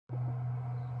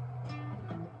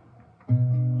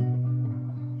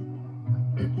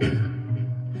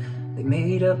They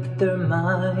made up their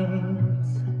minds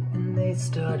and they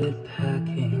started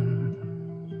packing.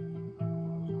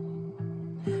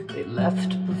 They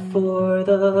left before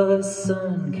the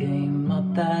sun came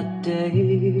up that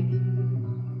day,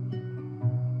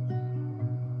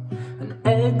 an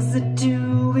exit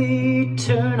to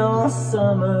eternal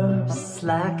summer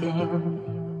slacking.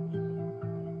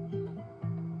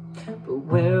 But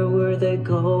where were they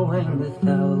going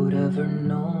without ever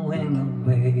knowing a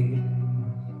way?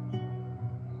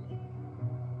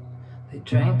 They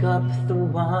drank up the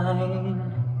wine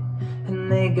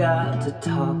and they got to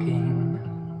talking.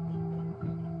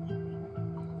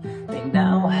 They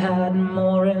now had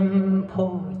more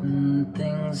important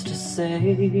things to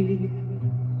say.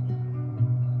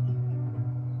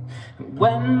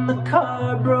 When the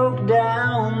car broke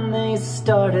down, they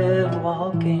started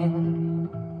walking.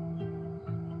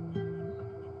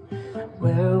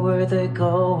 Where were they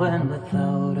going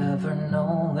without ever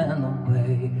knowing the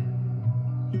way?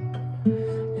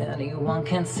 Anyone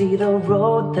can see the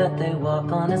road that they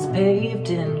walk on is paved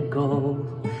in gold.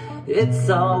 It's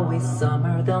always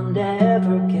summer, they'll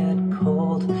never get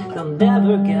cold. They'll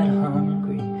never get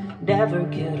hungry, never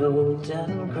get old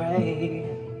and gray.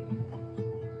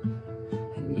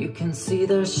 And you can see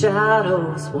their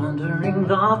shadows wandering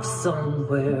off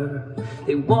somewhere.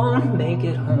 They won't make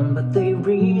it home, but they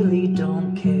really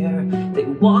don't care. They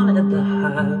wanted the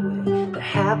highway, they're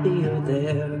happier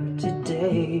there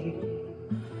today.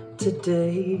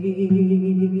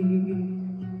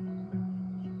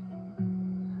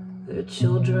 Their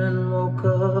children woke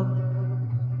up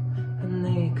and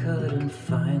they couldn't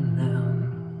find them.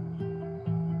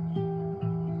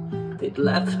 They'd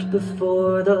left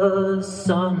before the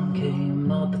sun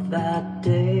came up that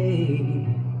day.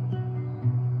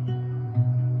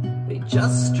 They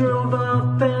just drove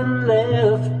up and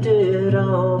left it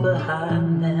all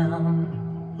behind them.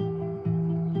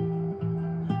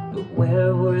 But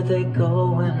where were they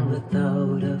going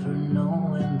without ever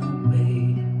knowing the way?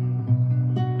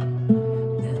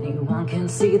 Anyone can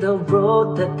see the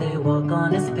road that they walk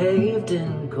on is paved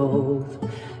in gold.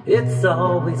 It's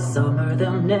always summer,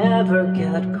 they'll never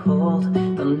get cold.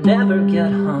 They'll never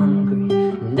get hungry,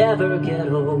 never get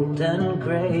old and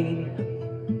gray.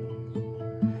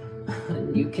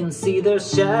 And you can see their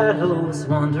shadows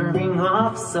wandering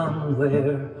off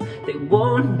somewhere. They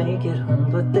won't make it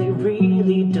home, but they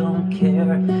really don't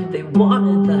care. They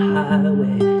wanted the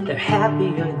highway, they're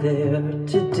happier there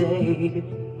today.